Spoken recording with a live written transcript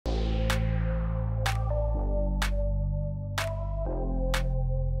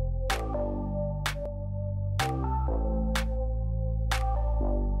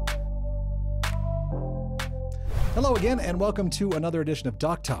Hello again, and welcome to another edition of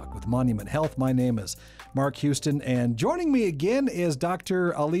Doc Talk with Monument Health. My name is Mark Houston, and joining me again is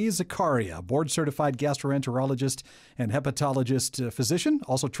Dr. Ali Zakaria, board-certified gastroenterologist and hepatologist physician,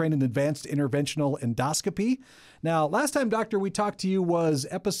 also trained in advanced interventional endoscopy. Now, last time, Doctor, we talked to you was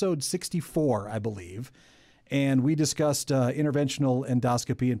episode 64, I believe, and we discussed interventional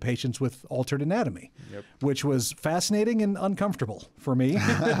endoscopy in patients with altered anatomy, which was fascinating and uncomfortable for me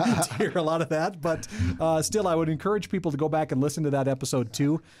to hear a lot of that. But still, I would encourage people to go back and listen to that episode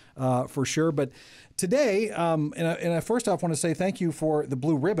too, for sure. But today, and I first off want to say thank you for the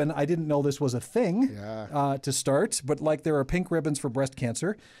blue ribbon. I didn't know this was a thing to start, but like there are pink ribbons for breast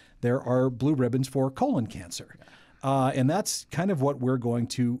cancer, there are blue ribbons for colon cancer. And that's kind of what we're going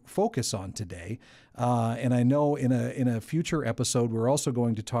to focus on today. And I know in a future episode, we're also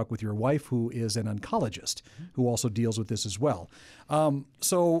going to talk with your wife, who is an oncologist, who also deals with this as well.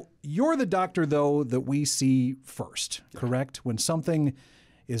 So you're the doctor, though, that we see first, correct? When something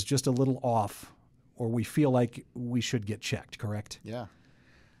is just a little off or we feel like we should get checked, correct? Yeah.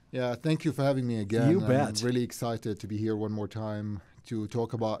 Thank you for having me again. You bet. I'm really excited to be here one more time to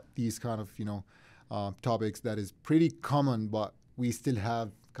talk about these kind of, topics that is pretty common, but we still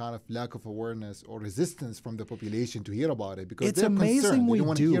have kind of lack of awareness or resistance from the population to hear about it because they're concerned. They don't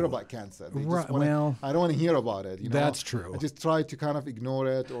want to hear about cancer. They just wanna, I don't want to hear about it. That's true. I just try to kind of ignore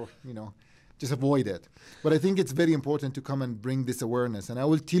it or, just avoid it. But I think it's very important to come and bring this awareness. And I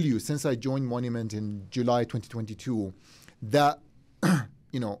will tell you, since I joined Monument in July 2022, that,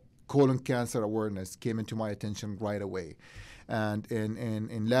 colon cancer awareness came into my attention right away. And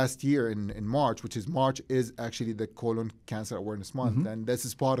in last year, in March, March is actually the colon cancer awareness month. And this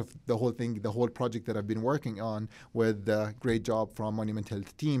is part of the whole thing, the whole project that I've been working on with the great job from Monument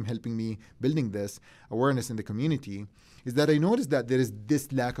Health team helping me building this awareness in the community, is that I noticed that there is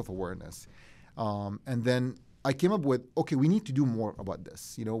this lack of awareness. And then I came up with, okay, we need to do more about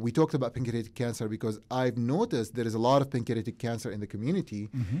this. We talked about pancreatic cancer because I've noticed there is a lot of pancreatic cancer in the community.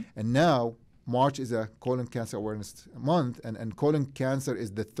 And now March is a colon cancer awareness month, and colon cancer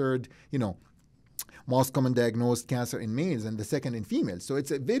is the third, most common diagnosed cancer in males and the second in females. So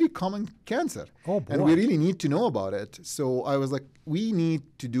it's a very common cancer. Oh, boy. And we really need to know about it. So I was like, we need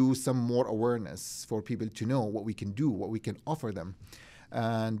to do some more awareness for people to know what we can do, what we can offer them.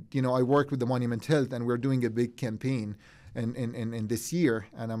 And, I worked with the Monument Health, and we're doing a big campaign in this year,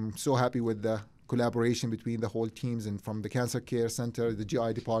 and I'm so happy with the collaboration between the whole teams and from the Cancer Care Center, the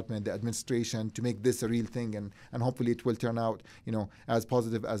GI department, the administration to make this a real thing, and hopefully it will turn out, as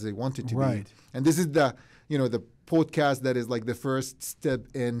positive as they want it to be. And this is the, the podcast that is like the first step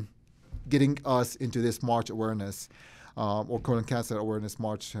in getting us into this March awareness or colon cancer awareness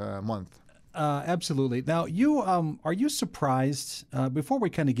March month. Absolutely. Now, are you surprised, before we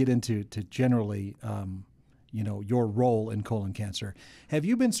kind of get into generally your role in colon cancer, have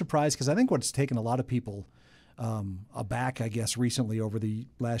you been surprised? Because I think what's taken a lot of people aback, I guess, recently over the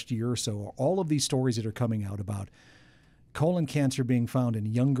last year or so, are all of these stories that are coming out about colon cancer being found in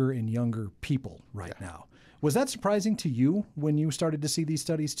younger and younger people right now. Was that surprising to you when you started to see these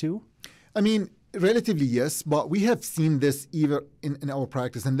studies too? I mean, relatively yes, but we have seen this even in our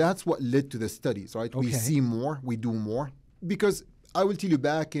practice, and that's what led to the studies, right? Okay. We see more, we do more, because I will tell you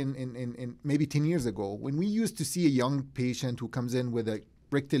back in maybe 10 years ago, when we used to see a young patient who comes in with a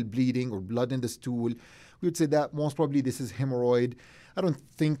rectal bleeding or blood in the stool, we would say that most probably this is hemorrhoid. I don't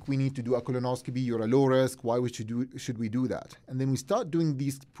think we need to do a colonoscopy. You're a low risk. Why should we do that? And then we start doing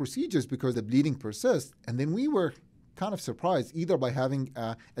these procedures because the bleeding persists. And then we were kind of surprised either by having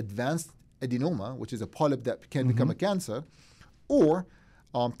advanced adenoma, which is a polyp that can become a cancer, or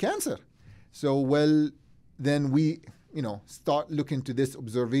cancer. So, then we start looking to this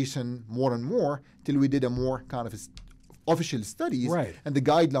observation more and more till we did a more kind of official studies. Right. And the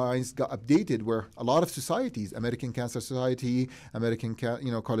guidelines got updated where a lot of societies, American Cancer Society, American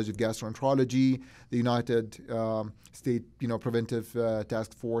College of Gastroenterology, the United States Preventive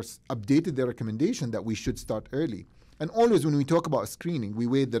Task Force updated their recommendation that we should start early. And always when we talk about screening, we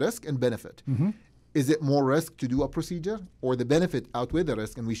weigh the risk and benefit. Is it more risk to do a procedure or the benefit outweigh the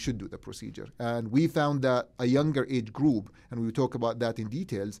risk and we should do the procedure? And we found that a younger age group, and we will talk about that in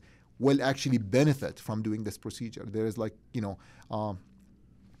details, will actually benefit from doing this procedure. There is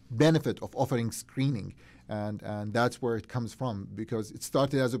benefit of offering screening, and that's where it comes from, because it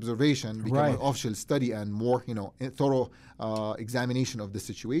started as observation, became an official study, and more thorough examination of the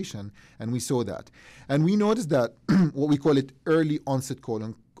situation, and we saw that. And we noticed that what we call it early onset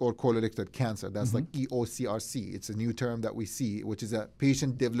colon or colorectal cancer, that's like EOCRC. It's a new term that we see, which is a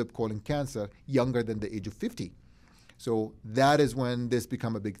patient developed colon cancer younger than the age of 50. So that is when this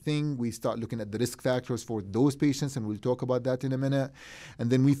become a big thing. We start looking at the risk factors for those patients, and we'll talk about that in a minute.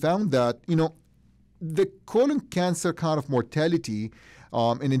 And then we found that, the colon cancer kind of mortality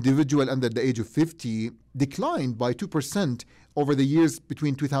in individual under the age of 50 declined by 2% over the years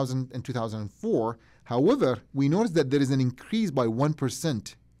between 2000 and 2004. However, we noticed that there is an increase by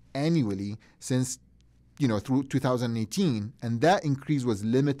 1% annually since through 2018, and that increase was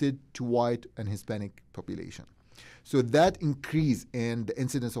limited to white and Hispanic population. So that increase in the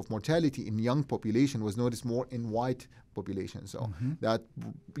incidence of mortality in young population was noticed more in white population. So that,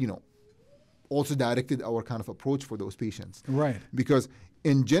 also directed our kind of approach for those patients. Right. Because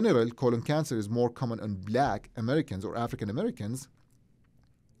in general, colon cancer is more common on Black Americans or African Americans,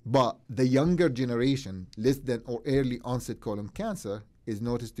 but the younger generation, less than or early onset colon cancer, is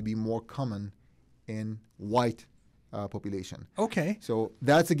noticed to be more common in white population. Okay. So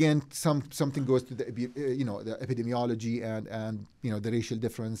that's again something goes to the the epidemiology and the racial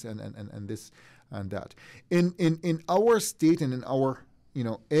difference and this and that. In our state and in our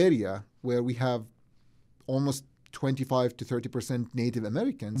area where we have almost 25 to 30% Native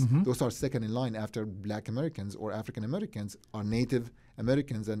Americans, those are second in line after Black Americans or African Americans are Native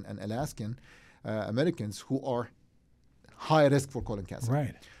Americans and Alaskan Americans who are high risk for colon cancer.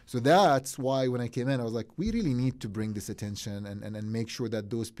 Right. So that's why when I came in, I was like, we really need to bring this attention and make sure that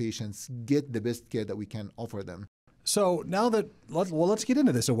those patients get the best care that we can offer them. So now that let's get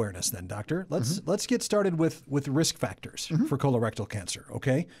into this awareness then, doctor. Let's get started with risk factors for colorectal cancer.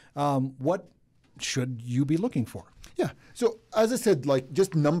 Okay, what should you be looking for? Yeah. So as I said, like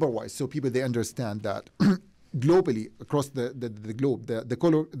just number wise, so people they understand that globally across the globe,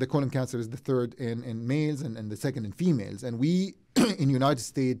 the colon cancer is the third in males and the second in females, and we in United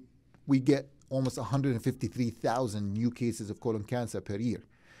States we get almost 153,000 new cases of colon cancer per year.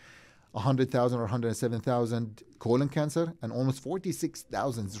 100,000 or 107,000 colon cancer, and almost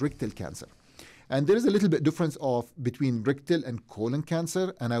 46,000 rectal cancer. And there is a little bit difference between rectal and colon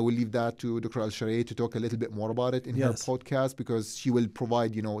cancer, and I will leave that to Dr. Al-Sharai to talk a little bit more about it in her podcast, because she will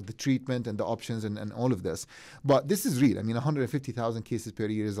provide, the treatment and the options and all of this. But this is real. I mean, 150,000 cases per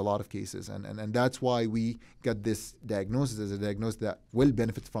year is a lot of cases, and that's why we got this diagnosis as a diagnosis that will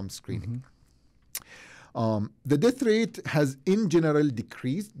benefit from screening. The death rate has in general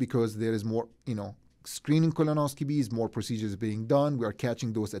decreased because there is more, screening colonoscopies, more procedures being done. We are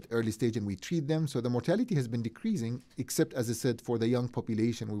catching those at early stage and we treat them. So the mortality has been decreasing, except as I said, for the young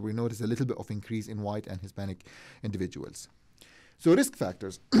population, where we notice a little bit of increase in white and Hispanic individuals. So risk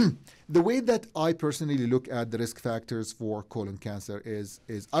factors. The way that I personally look at the risk factors for colon cancer is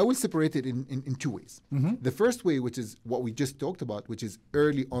I will separate it in two ways. The first way, which is what we just talked about, which is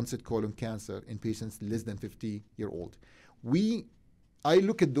early onset colon cancer in patients less than 50-year-old. I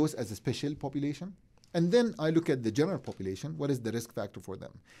look at those as a special population, and then I look at the general population. What is the risk factor for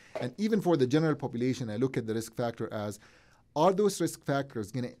them? And even for the general population, I look at the risk factor as, are those risk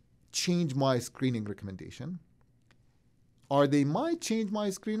factors going to change my screening recommendation? Or they might change my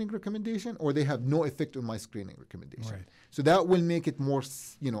screening recommendation, or they have no effect on my screening recommendation. Right. So that will make it more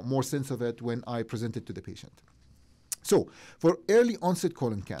sense of it when I present it to the patient. So for early onset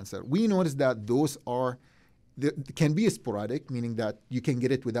colon cancer, we notice that those can be sporadic, meaning that you can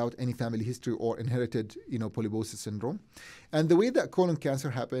get it without any family history or inherited, polyposis syndrome. And the way that colon cancer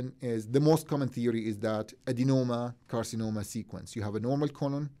happen is, the most common theory is that adenoma carcinoma sequence. You have a normal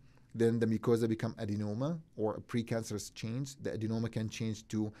colon, then the mucosa become adenoma or a precancerous change. The adenoma can change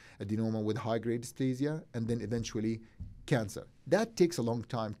to adenoma with high-grade dysplasia, and then eventually cancer. That takes a long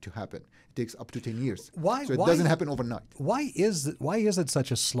time to happen. It takes up to 10 years. So it doesn't happen overnight. Why is it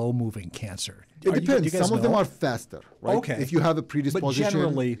such a slow-moving cancer? It depends. Some of them are faster, right? Okay. If you have a predisposition. But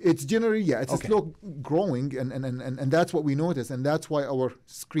generally... It's a slow growing, and that's what we notice. And that's why our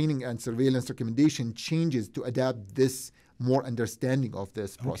screening and surveillance recommendation changes to adapt this more understanding of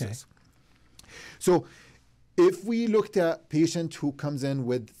this process. Okay. So if we looked at patient who comes in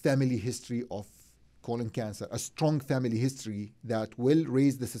with family history of colon cancer, a strong family history that will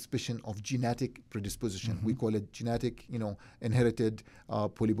raise the suspicion of genetic predisposition. We call it genetic, inherited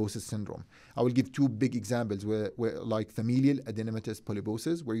polyposis syndrome. I will give two big examples where like familial adenomatous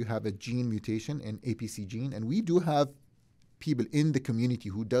polyposis, where you have a gene mutation in APC gene, and we do have people in the community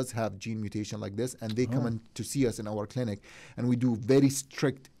who does have gene mutation like this, and they come in to see us in our clinic, and we do very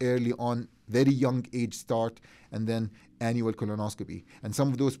strict early on, very young age start, and then annual colonoscopy. And some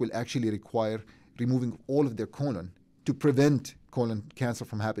of those will actually require removing all of their colon to prevent colon cancer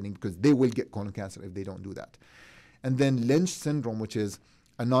from happening, because they will get colon cancer if they don't do that. And then Lynch syndrome, which is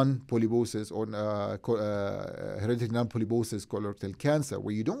a non-polyposis or hereditary non-polyposis colorectal cancer,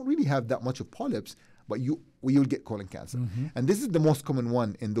 where you don't really have that much of polyps, but you'll get colon cancer. And this is the most common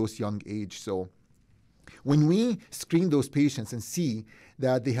one in those young age. So when we screen those patients and see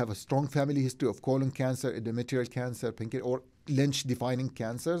that they have a strong family history of colon cancer, endometrial cancer, pancreatic, or Lynch-defining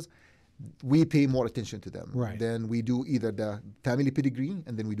cancers, we pay more attention to them. Right. Then we do either the family pedigree,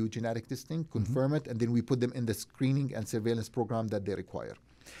 and then we do genetic testing, confirm it, and then we put them in the screening and surveillance program that they require.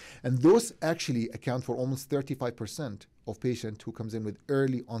 And those actually account for almost 35% of patients who comes in with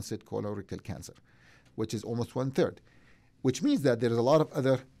early onset colorectal cancer, which is almost 1/3. Which means that there is a lot of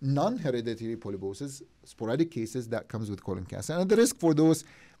other non-hereditary polyposis, sporadic cases that comes with colon cancer. And the risk for those,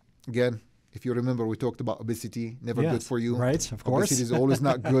 again, if you remember, we talked about obesity, never good for you. Right, of course. Obesity is always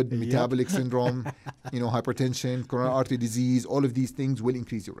not good. Metabolic syndrome, hypertension, coronary artery disease, all of these things will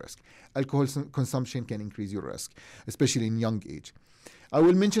increase your risk. Alcohol consumption can increase your risk, especially in young age. I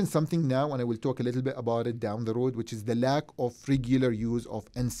will mention something now, and I will talk a little bit about it down the road, which is the lack of regular use of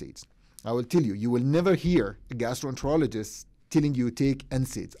NSAIDs. I will tell you, you will never hear a gastroenterologist telling you take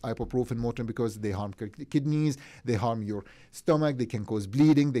NSAIDs, ibuprofen, Motrin, because they harm kidneys, they harm your stomach, they can cause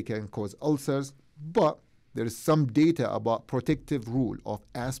bleeding, they can cause ulcers. But there is some data about protective role of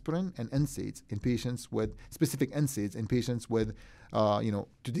aspirin and NSAIDs in patients with specific NSAIDs in patients with,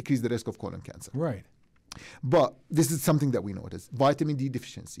 to decrease the risk of colon cancer. Right. But this is something that we notice. Vitamin D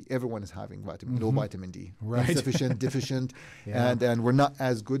deficiency. Everyone is having low vitamin D. Right. Insufficient, deficient, and we're not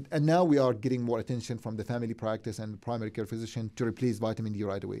as good. And now we are getting more attention from the family practice and primary care physician to replace vitamin D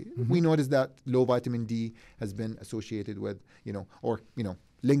right away. We notice that low vitamin D has been associated with,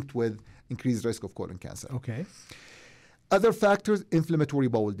 linked with increased risk of colon cancer. Okay. Other factors, inflammatory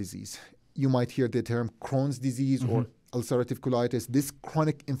bowel disease. You might hear the term Crohn's disease or ulcerative colitis. This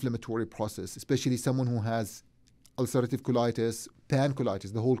chronic inflammatory process, especially someone who has ulcerative colitis,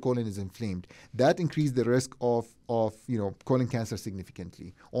 pancolitis, the whole colon is inflamed, that increased the risk of colon cancer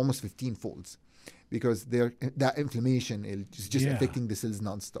significantly, almost 15 folds, because that inflammation is just affecting the cells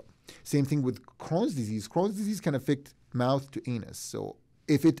nonstop. Same thing with Crohn's disease. Crohn's disease can affect mouth to anus. So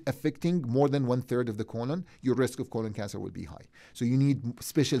if it's affecting more than 1/3 of the colon, your risk of colon cancer will be high. So you need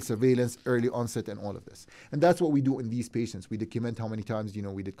special surveillance, early onset, and all of this. And that's what we do in these patients. We document how many times,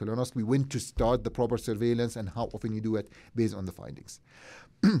 we did colonoscopy, when to start the proper surveillance, and how often you do it based on the findings.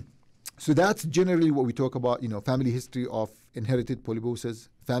 So that's generally what we talk about, family history of inherited polyposis,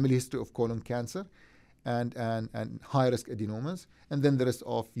 family history of colon cancer, and high-risk adenomas, and then the rest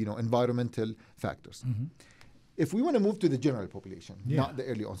of, environmental factors. If we want to move to the general population, not the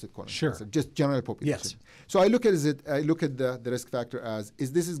early onset colon cancer, just general population. Yes. So I look at the risk factor as,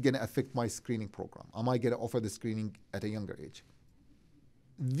 this is going to affect my screening program? Am I going to offer the screening at a younger age?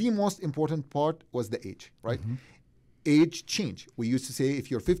 The most important part was the age, right? Age change. We used to say if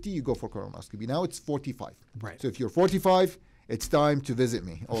you're 50, you go for colonoscopy. Now it's 45. Right. So if you're 45, it's time to visit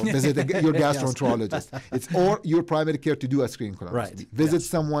me or visit your gastroenterologist. It's or your primary care to do a screening colonoscopy. Right. Visit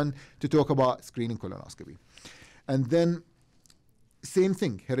someone to talk about screening colonoscopy. And then same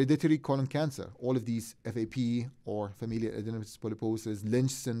thing, hereditary colon cancer. All of these FAP or familial adenomatous polyposis,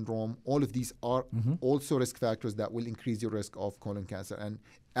 Lynch syndrome, all of these are also risk factors that will increase your risk of colon cancer and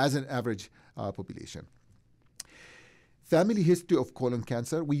as an average population. Family history of colon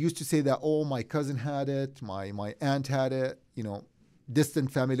cancer. We used to say that, my cousin had it, my aunt had it,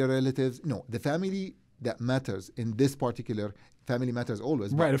 distant family relatives. No, the family that matters in this particular family matters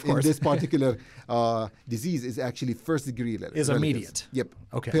always. Right, of course. In this particular disease is actually first-degree relatives. Is immediate. Yep.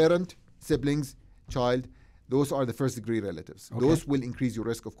 Okay. Parent, siblings, child, those are the first-degree relatives. Okay. Those will increase your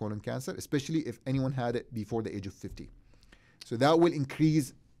risk of colon cancer, especially if anyone had it before the age of 50. So that will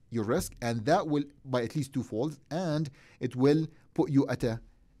increase your risk, and that will by at least 2 folds, and it will put you at a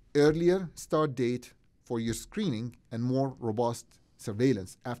earlier start date for your screening and more robust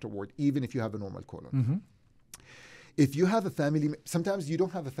surveillance afterward, even if you have a normal colon. If you have a family, sometimes you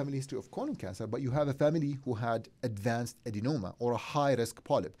don't have a family history of colon cancer, but you have a family who had advanced adenoma or a high-risk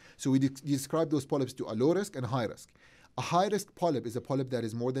polyp. So we describe those polyps to a low risk and a high risk. A high-risk polyp is a polyp that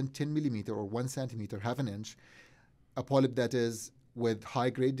is more than 10 millimeter or 1 centimeter, half an inch. A polyp that is with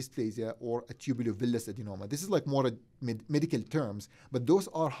high-grade dysplasia or a tubulovillous adenoma. This is like more medical terms, but those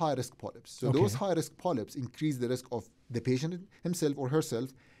are high-risk polyps. So those high-risk polyps increase the risk of the patient himself or herself,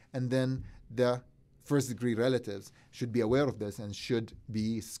 and then the first-degree relatives should be aware of this and should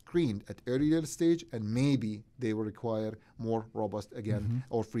be screened at earlier stage, and maybe they will require more robust,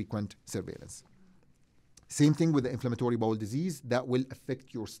 or frequent surveillance. Same thing with the inflammatory bowel disease. That will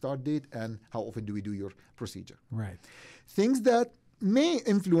affect your start date and how often do we do your procedure. Right. Things that may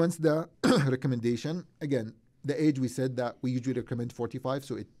influence the recommendation. Again, the age, we said that we usually recommend 45,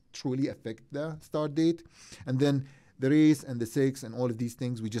 so it truly affects the start date. And then The race and the sex and all of these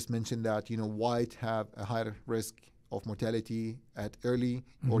things, we just mentioned that, white have a higher risk of mortality at early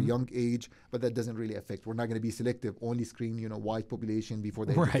or young age, but that doesn't really affect. We're not going to be selective, only screen, white population before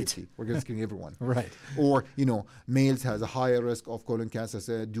the age of 50. We're going to screen everyone. Right. Or, males has a higher risk of colon cancer,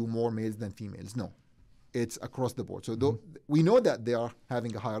 so do more males than females. No, it's across the board. So we know that they are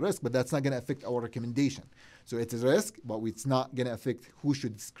having a higher risk, but that's not going to affect our recommendation. So it's a risk, but it's not going to affect who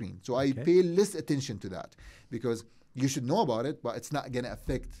should screen. So I pay less attention to that because you should know about it, but it's not going to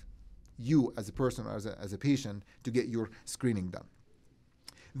affect you as a person or as a patient to get your screening done.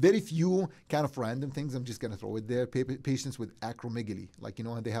 Very few kind of random things, I'm just going to throw it there. Patients with acromegaly, like,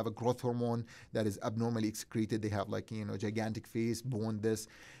 they have a growth hormone that is abnormally excreted. They have gigantic face, bone, this.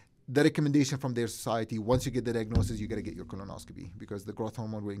 The recommendation from their society, once you get the diagnosis, you got to get your colonoscopy because the growth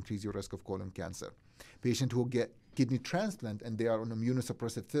hormone will increase your risk of colon cancer. Patients who get kidney transplant and they are on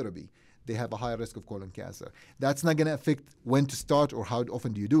immunosuppressive therapy, they have a higher risk of colon cancer. That's not going to affect when to start or how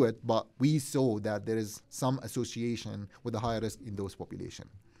often do you do it, but we saw that there is some association with a higher risk in those population.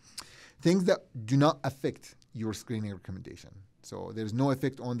 Things that do not affect your screening recommendation. So there's no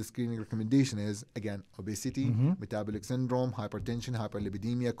effect on the screening recommendation is, again, obesity, metabolic syndrome, hypertension,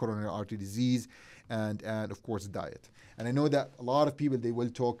 hyperlipidemia, coronary artery disease, and of course, diet. And I know that a lot of people, they will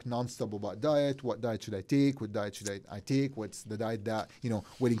talk nonstop about diet. What diet should I take? What diet should I take? What's the diet that,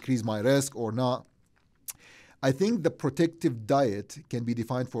 will increase my risk or not? I think the protective diet can be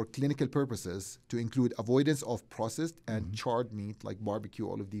defined for clinical purposes to include avoidance of processed and charred meat like barbecue,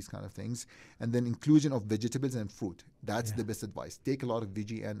 all of these kind of things, and then inclusion of vegetables and fruit. That's the best advice. Take a lot of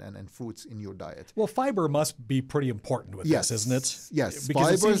veggie and fruits in your diet. Well, fiber must be pretty important with this, isn't it? Yes.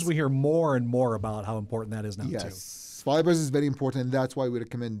 Because it seems we hear more and more about how important that is now, too. Fibers is very important, and that's why we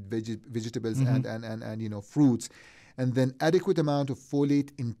recommend vegetables and fruits. And then adequate amount of folate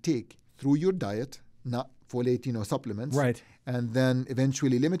intake through your diet, not folate, supplements. Right. And then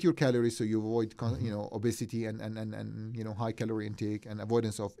eventually limit your calories so you avoid, obesity and high calorie intake and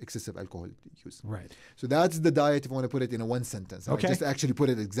avoidance of excessive alcohol use. Right. So that's the diet if you want to put it in a one sentence. Okay. I just actually put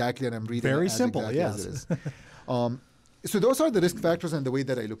it exactly, and I'm reading very it as simple, exactly as it is. So those are the risk factors and the way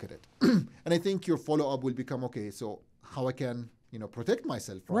that I look at it. And I think your follow-up will become, okay, so how I can protect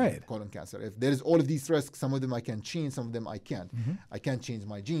myself from colon cancer. If there is all of these risks, some of them I can change, some of them I can't. I can't change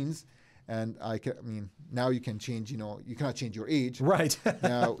my genes. And now you can change, you cannot change your age. Right.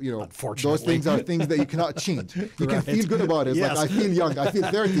 Now, Unfortunately. those things are things that you cannot change. You can feel good about it. Yes. Like, I feel young, I feel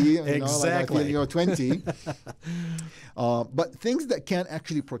 30, exactly. Like I feel, 20. But things that can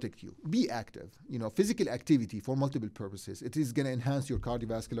actually protect you. Be active. Physical activity for multiple purposes. It is going to enhance your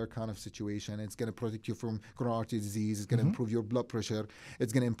cardiovascular kind of situation. It's going to protect you from coronary artery disease. It's going to improve your blood pressure.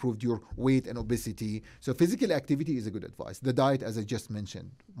 It's going to improve your weight and obesity. So physical activity is a good advice. The diet, as I just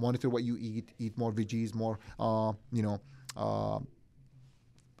mentioned, monitor what you eat more veggies, more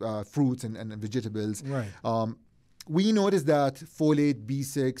fruits and vegetables. Right. We noticed that folate,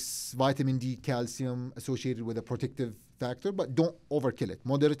 B6, vitamin D, calcium associated with a protective factor, but don't overkill it.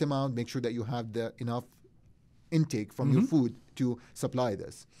 Moderate amount, make sure that you have enough intake from your food to supply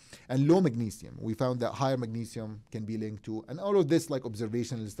this. And low magnesium. We found that higher magnesium can be linked to, and all of this, like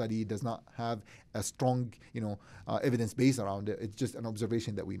observational study, does not have a strong, evidence base around it. It's just an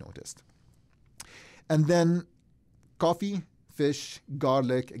observation that we noticed. And then coffee, fish,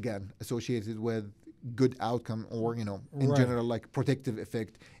 garlic, again, associated with good outcome or, in general, like protective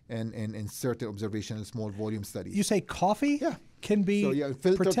effect in certain observational small volume studies. You say coffee? Yeah. Can be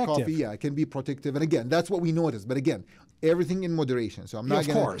filtered protective. coffee, can be protective. And again, that's what we noticed. But again, everything in moderation. So I'm not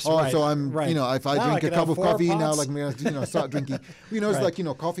going to, so I'm, if I drink a cup of coffee now, like, start drinking. We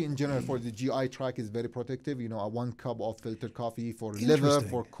know, coffee in general for the GI tract is very protective. A 1 cup of filtered coffee for liver,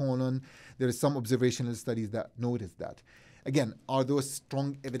 for colon. There is some observational studies that notice that. Again, are those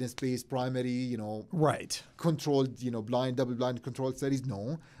strong evidence-based primary, controlled, blind, double-blind controlled studies?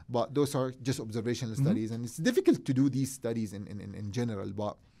 No, but those are just observational studies, and it's difficult to do these studies in general.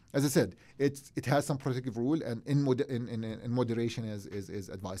 But as I said, it has some protective rule, and in moderation is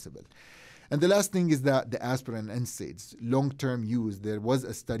advisable. And the last thing is that the aspirin and NSAIDs, long-term use. There was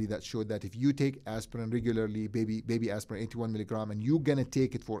a study that showed that if you take aspirin regularly, baby aspirin, 81 milligram, and you're gonna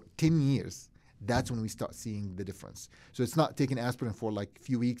take it for 10 years. That's when we start seeing the difference. So it's not taking aspirin for like a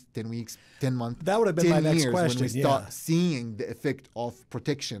few weeks, 10 weeks, 10 months. That would have been my next question. When we start seeing the effect of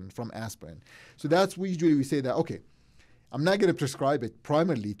protection from aspirin. So that's we say that, okay, I'm not going to prescribe it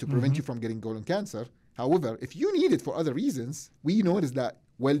primarily to prevent you from getting colon cancer. However, if you need it for other reasons, we notice that,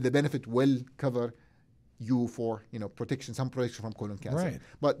 the benefit will cover you for, protection, some protection from colon cancer. Right.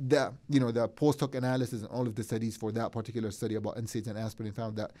 But the post hoc analysis and all of the studies for that particular study about NSAIDs and aspirin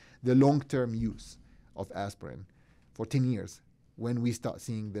found that the long-term use of aspirin for 10 years when we start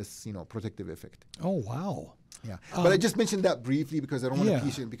seeing this, protective effect. Oh, wow. Yeah. But I just mentioned that briefly because I don't want to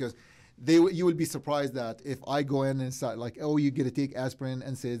teach it, because you will be surprised that if I go in and start like, oh, you get to take aspirin,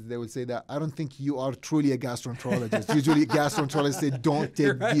 and they will say that I don't think you are truly a gastroenterologist. Usually gastroenterologists say don't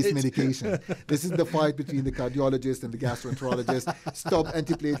take these medications. This is the fight between the cardiologist and the gastroenterologist. Stop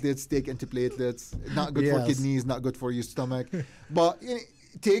antiplatelets, take antiplatelets. Not good for kidneys, not good for your stomach. But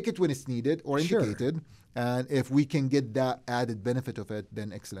take it when it's needed or indicated. Sure. And if we can get that added benefit of it,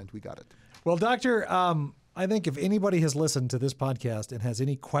 then excellent, we got it. Well, Doctor, I think if anybody has listened to this podcast and has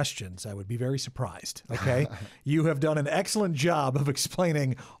any questions, I would be very surprised, okay? You have done an excellent job of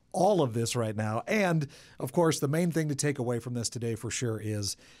explaining all of this right now. And, of course, the main thing to take away from this today for sure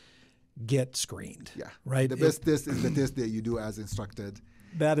is get screened. Yeah. Right? The best test is the test that you do as instructed.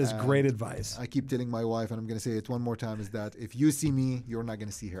 That is great advice. I keep telling my wife, and I'm going to say it one more time, is that if you see me, you're not going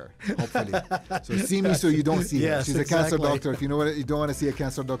to see her, hopefully. So see me so you don't see her. She's a cancer doctor. If you don't want to see a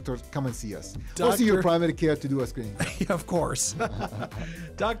cancer doctor, come and see us. Or see your primary care to do a screening. Of course.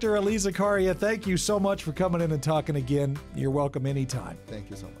 Dr. Ali Zakaria, thank you so much for coming in and talking again. You're welcome anytime. Thank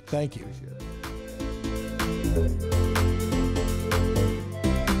you so much. Thank you. Appreciate it.